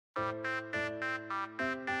I've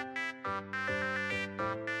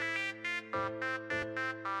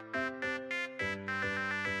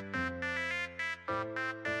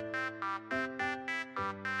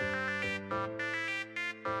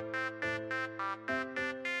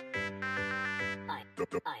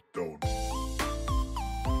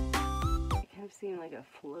seen like a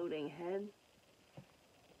floating head.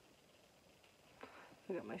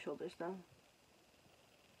 I got my shoulders down.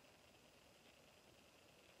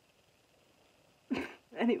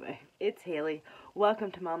 Anyway, it's Haley.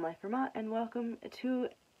 Welcome to Momlife, Vermont, and welcome to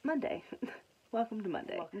Monday. Welcome to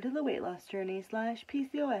Monday. Welcome to the weight loss journey /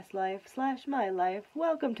 PCOS life / my life.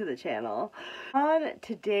 Welcome to the channel. On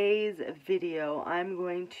today's video, I'm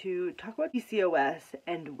going to talk about PCOS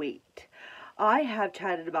and weight. I have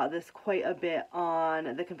chatted about this quite a bit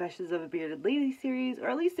on the Confessions of a Bearded Lady series, or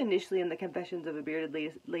at least initially in the Confessions of a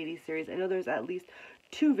Bearded Lady series. I know there's at least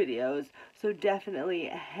 2 videos, so definitely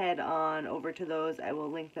head on over to those. I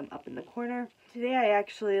will link them up in the corner. Today I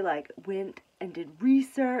actually went and did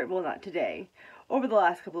research, well, not today, over the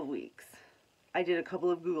last couple of weeks. I did a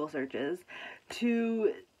couple of Google searches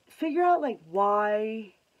to figure out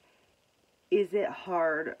why is it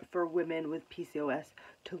hard for women with PCOS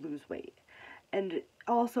to lose weight? And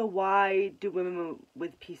also, why do women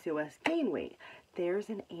with PCOS gain weight? There's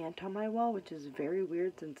an ant on my wall, which is very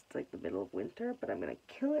weird since it's like the middle of winter, but I'm going to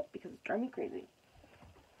kill it because it's driving me crazy.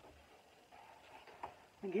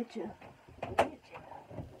 I'll get you.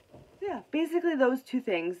 Yeah, basically those 2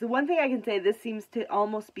 things. The one thing I can say, this seems to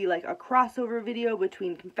almost be like a crossover video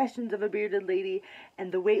between Confessions of a Bearded Lady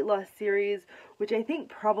and the weight loss series, which I think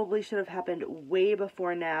probably should have happened way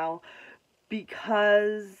before now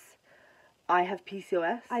because I have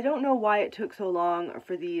PCOS. I don't know why it took so long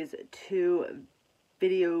for these 2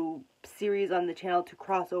 video series on the channel to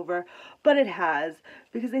cross over, but it has,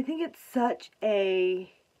 because I think it's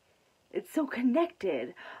so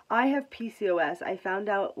connected. I have PCOS. I found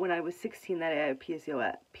out when I was 16 that I have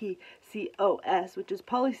PCOS, which is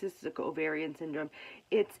polycystic ovarian syndrome.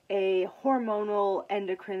 It's a hormonal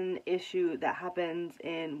endocrine issue that happens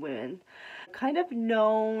in women. Kind of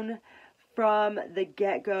known from the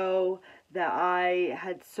get-go that I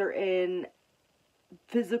had certain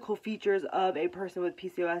physical features of a person with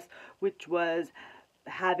PCOS, which was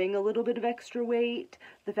having a little bit of extra weight,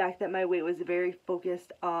 the fact that my weight was very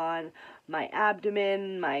focused on my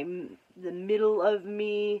abdomen, the middle of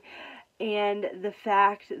me, and the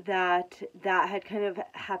fact that that had kind of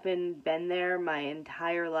been there my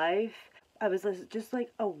entire life. I was just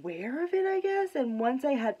aware of it, I guess, and once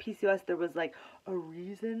I had PCOS, there was a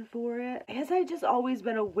reason for it. I guess I just always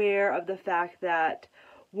been aware of the fact that,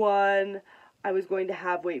 1, I was going to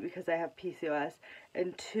have weight because I have PCOS,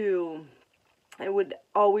 and 2, it would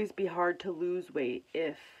always be hard to lose weight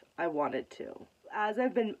if I wanted to. As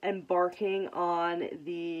I've been embarking on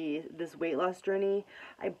this weight loss journey,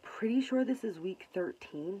 I'm pretty sure this is week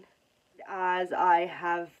 13. As I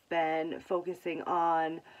have been focusing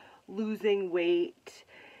on losing weight,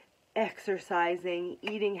 exercising,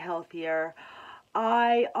 eating healthier,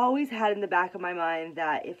 I always had in the back of my mind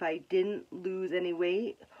that if I didn't lose any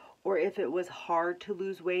weight, or if it was hard to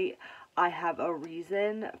lose weight, I have a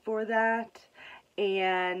reason for that.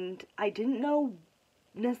 And I didn't know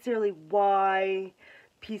necessarily why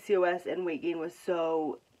PCOS and weight gain was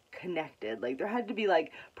so connected. There had to be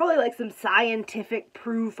probably some scientific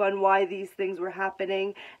proof on why these things were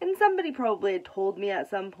happening, and somebody probably had told me at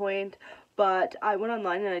some point, but I went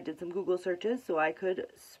online and I did some Google searches so I could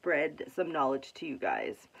spread some knowledge to you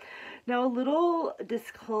guys. Now, a little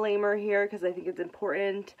disclaimer here, because I think it's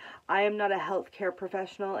important. I am not a healthcare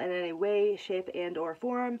professional in any way, shape, and or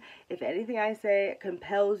form. If anything I say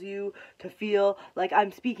compels you to feel like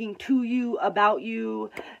I'm speaking to you, about you,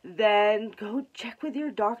 then go check with your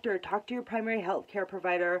doctor. Talk to your primary healthcare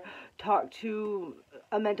provider. Talk to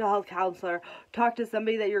a mental health counselor. Talk to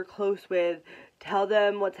somebody that you're close with. Tell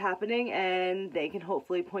them what's happening, and they can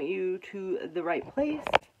hopefully point you to the right place,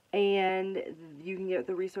 and you can get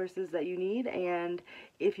the resources that you need. And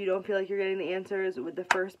if you don't feel like you're getting the answers with the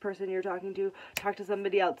first person you're talking to, talk to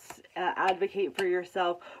somebody else. Advocate for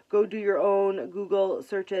yourself. Go do your own Google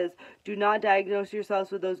searches. Do not diagnose yourselves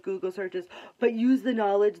with those Google searches, but use the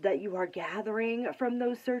knowledge that you are gathering from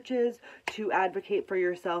those searches to advocate for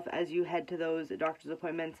yourself as you head to those doctor's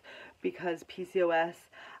appointments, because PCOS,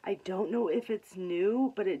 I don't know if it's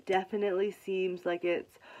new, but it definitely seems like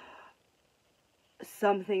it's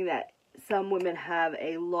something that some women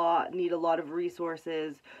need a lot of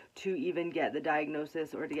resources to even get the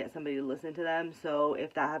diagnosis or to get somebody to listen to them. So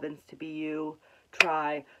if that happens to be you,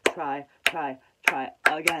 try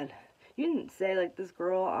again. You can say, like, this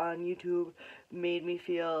girl on YouTube made me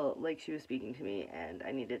feel like she was speaking to me and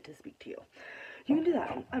I needed to speak to you. You can do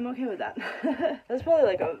that. I'm okay with that. That's probably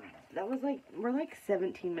like we're like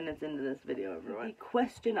 17 minutes into this video, everyone. The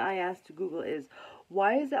question I asked Google is,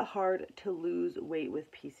 why is it hard to lose weight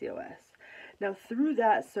with PCOS? Now, through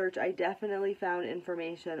that search, I definitely found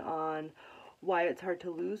information on why it's hard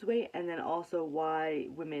to lose weight, and then also why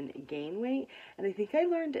women gain weight. And I think I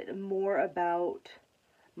learned more about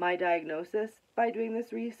my diagnosis by doing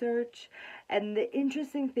this research. And the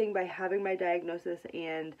interesting thing by having my diagnosis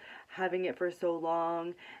and having it for so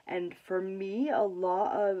long, and for me, a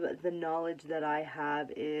lot of the knowledge that I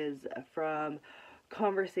have is from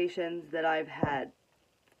conversations that I've had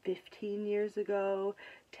 15 years ago,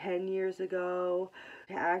 10 years ago.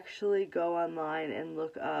 To actually go online and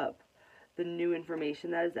look up the new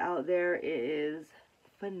information that is out there, it is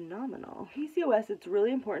phenomenal. PCOS, it's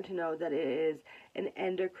really important to know that it is an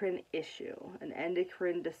endocrine issue, an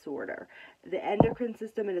endocrine disorder. The endocrine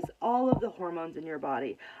system, it is all of the hormones in your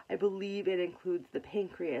body. I believe it includes the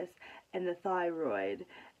pancreas and the thyroid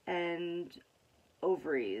and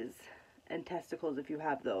ovaries and testicles if you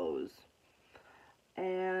have those.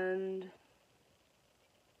 And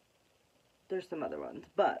there's some other ones,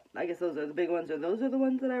 but I guess those are the big ones, or those are the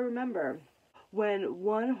ones that I remember. When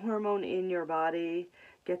one hormone in your body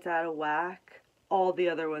gets out of whack, all the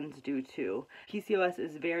other ones do too. PCOS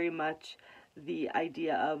is very much the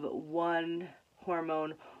idea of one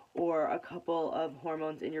hormone or a couple of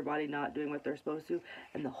hormones in your body not doing what they're supposed to,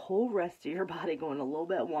 and the whole rest of your body going a little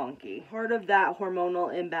bit wonky. Part of that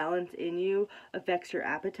hormonal imbalance in you affects your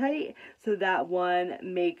appetite, so that one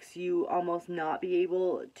makes you almost not be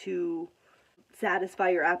able to satisfy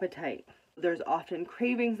your appetite. There's often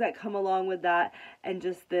cravings that come along with that, and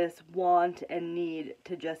just this want and need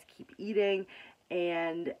to just keep eating,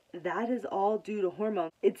 and that is all due to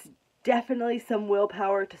hormones. It's definitely some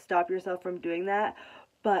willpower to stop yourself from doing that,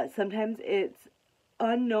 but sometimes it's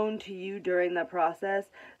unknown to you during the process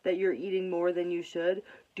that you're eating more than you should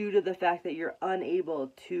due to the fact that you're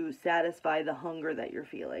unable to satisfy the hunger that you're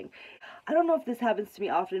feeling. I don't know if this happens to me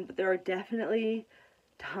often, but there are definitely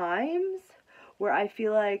times where I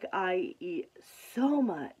feel like I eat so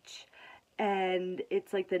much and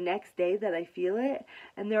it's like the next day that I feel it,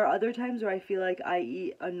 and there are other times where I feel like I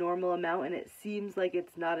eat a normal amount and it seems like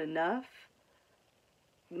it's not enough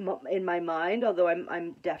in my mind, although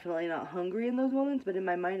I'm definitely not hungry in those moments, but in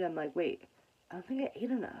my mind I'm like, wait, I don't think I ate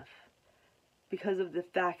enough, because of the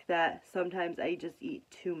fact that sometimes I just eat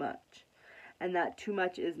too much, and that too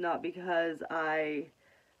much is not because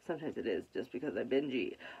sometimes it is just because I binge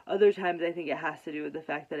eat. Other times I think it has to do with the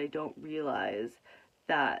fact that I don't realize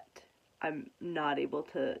that I'm not able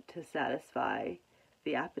to satisfy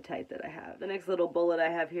the appetite that I have. The next little bullet I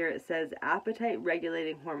have here, it says appetite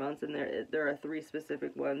regulating hormones, and there are 3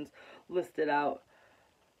 specific ones listed out.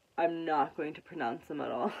 I'm not going to pronounce them at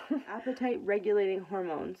all. Appetite regulating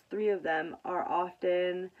hormones, 3 of them are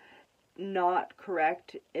often not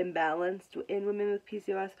correct, imbalanced in women with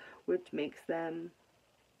PCOS, which makes them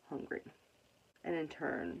hungry, and in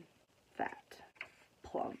turn fat,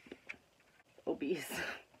 plump, obese.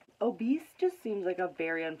 Obese just seems like a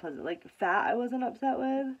very unpleasant, like fat I wasn't upset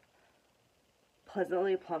with,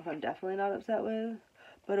 pleasantly plump I'm definitely not upset with,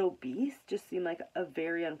 but obese just seemed like a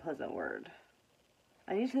very unpleasant word.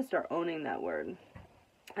 I need to start owning that word.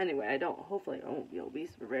 Anyway, hopefully I won't be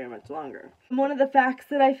obese for very much longer. One of the facts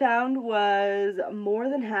that I found was more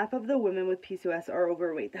than half of the women with PCOS are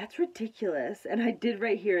overweight. That's ridiculous. And I did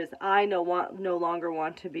right here is I no longer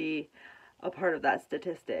want to be a part of that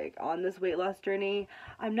statistic. On this weight loss journey,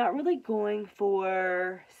 I'm not really going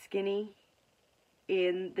for skinny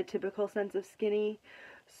in the typical sense of skinny,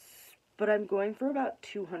 but I'm going for about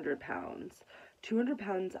 200 pounds. 200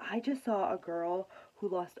 pounds, I just saw a girl who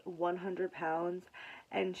lost 100 pounds,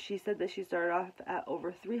 and she said that she started off at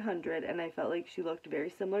over 300, and I felt like she looked very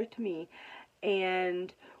similar to me,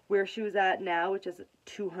 and where she was at now, which is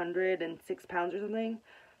 206 pounds or something,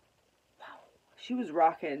 wow, she was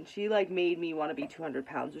rocking. She like made me want to be 200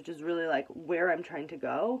 pounds, which is really like where I'm trying to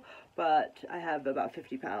go, but I have about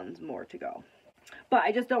 50 pounds more to go. But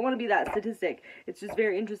I just don't want to be that statistic. It's just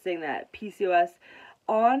very interesting that PCOS,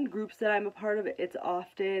 on groups that I'm a part of, it's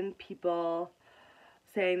often people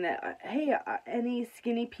saying that, hey, any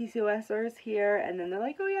skinny PCOSers here? And then they're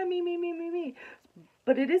like, oh yeah, me.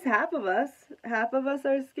 But it is half of us. Half of us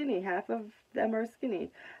are skinny. Half of them are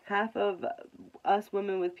skinny. Half of us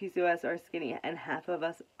women with PCOS are skinny, and half of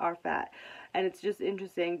us are fat. And it's just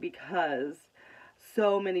interesting because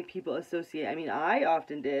so many people associate, I mean, I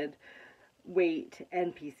often did, weight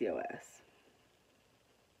and PCOS.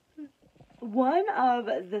 One of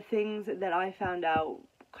the things that I found out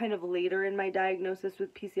kind of later in my diagnosis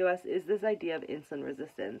with PCOS is this idea of insulin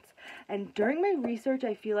resistance. And during my research,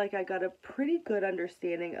 I feel like I got a pretty good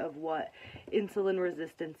understanding of what insulin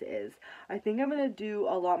resistance is. I think I'm going to do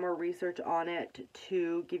a lot more research on it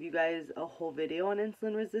to give you guys a whole video on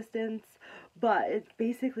insulin resistance, but it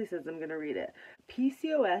basically says, I'm going to read it.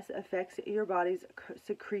 PCOS affects your body's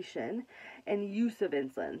secretion and use of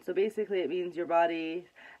insulin. So basically it means your body,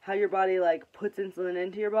 how your body like puts insulin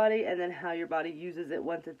into your body, and then how your body uses it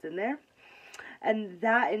once it's in there. And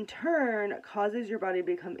that in turn causes your body to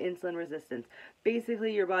become insulin resistant.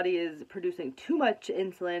 Basically your body is producing too much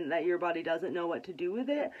insulin that your body doesn't know what to do with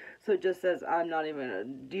it. So it just says, I'm not even going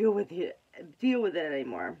to deal with it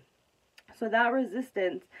anymore. So that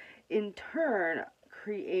resistance in turn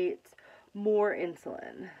creates more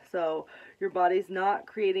insulin. So your body's not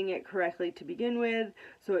creating it correctly to begin with,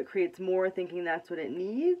 so it creates more thinking that's what it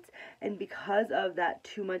needs, and because of that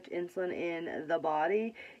too much insulin in the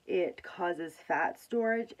body, it causes fat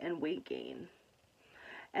storage and weight gain.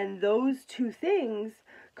 And those two things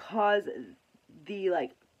cause the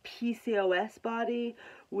like PCOS body,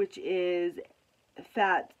 which is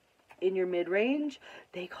fat in your mid-range.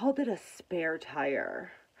 They called it a spare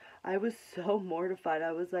tire. I was so mortified.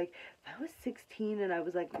 I was like, if I was 16 and I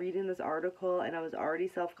was like reading this article and I was already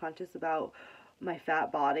self-conscious about my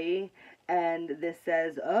fat body, and this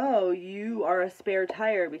says, oh, you are a spare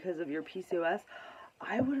tire because of your PCOS,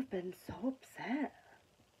 I would have been so upset.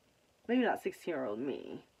 Maybe not 16-year-old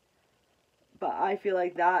me, but I feel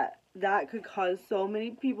like that could cause so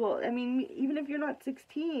many people. I mean, even if you're not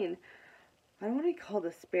 16, I don't want to be called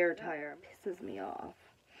a spare tire. It pisses me off.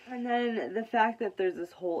 And then the fact that there's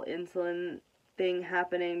this whole insulin thing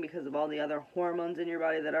happening because of all the other hormones in your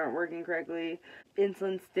body that aren't working correctly.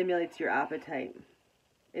 Insulin stimulates your appetite.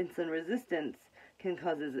 Insulin resistance can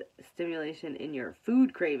cause stimulation in your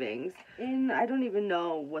food cravings. And I don't even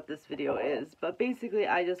know what this video is, but basically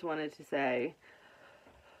I just wanted to say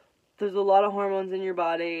there's a lot of hormones in your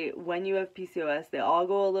body. When you have PCOS, they all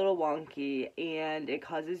go a little wonky, and it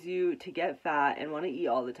causes you to get fat and want to eat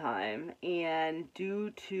all the time. And due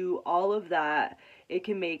to all of that, it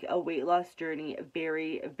can make a weight loss journey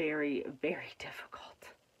very, very, very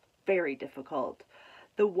difficult. Very difficult.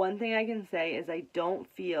 The one thing I can say is I don't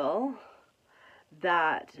feel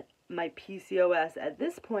that my PCOS at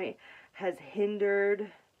this point has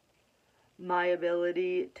hindered my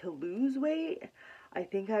ability to lose weight. I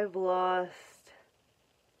think I've lost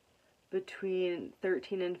between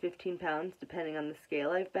 13 and 15 pounds, depending on the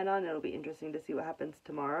scale I've been on. It'll be interesting to see what happens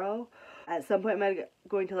tomorrow. At some point, am I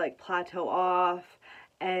going to like plateau off?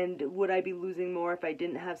 And would I be losing more if I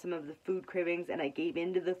didn't have some of the food cravings and I gave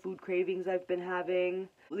into the food cravings I've been having?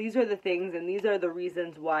 These are the things, and these are the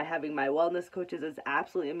reasons why having my wellness coaches is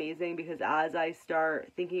absolutely amazing, because as I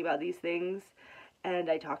start thinking about these things,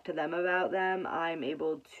 and I talk to them about them,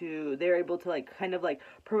 they're able to like kind of like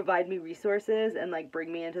provide me resources and like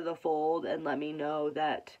bring me into the fold and let me know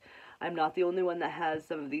that I'm not the only one that has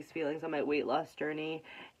some of these feelings on my weight loss journey,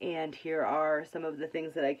 and here are some of the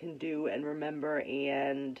things that I can do and remember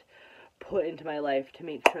and put into my life to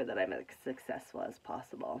make sure that I'm as successful as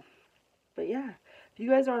possible. But yeah, if you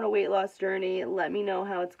guys are on a weight loss journey, let me know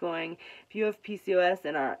how it's going. If you have PCOS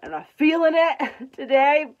and are feeling it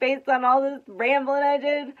today, based on all this rambling I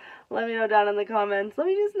did, let me know down in the comments. Let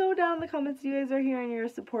me just know down in the comments you guys are here and you're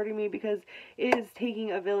supporting me, because it is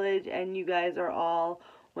taking a village, and you guys are all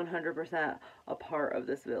 100% a part of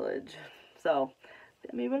this village. So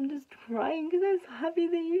maybe I'm just crying because I'm so happy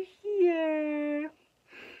that you're here.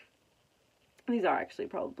 These are actually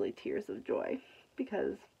probably tears of joy,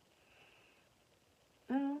 because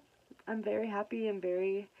I'm very happy and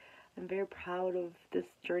I'm very proud of this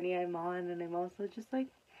journey I'm on, and I'm also just like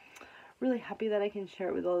really happy that I can share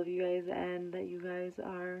it with all of you guys and that you guys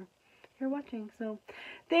are here watching. So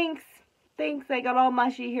thanks. I got all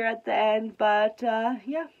mushy here at the end, but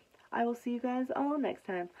yeah, I will see you guys all next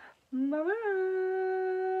time. Bye-bye.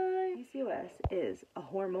 PCOS is a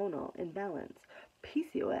hormonal imbalance.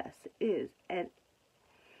 PCOS is a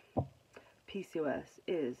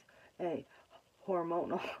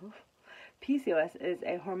hormonal PCOS is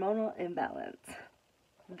a hormonal imbalance.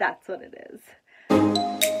 That's what it is.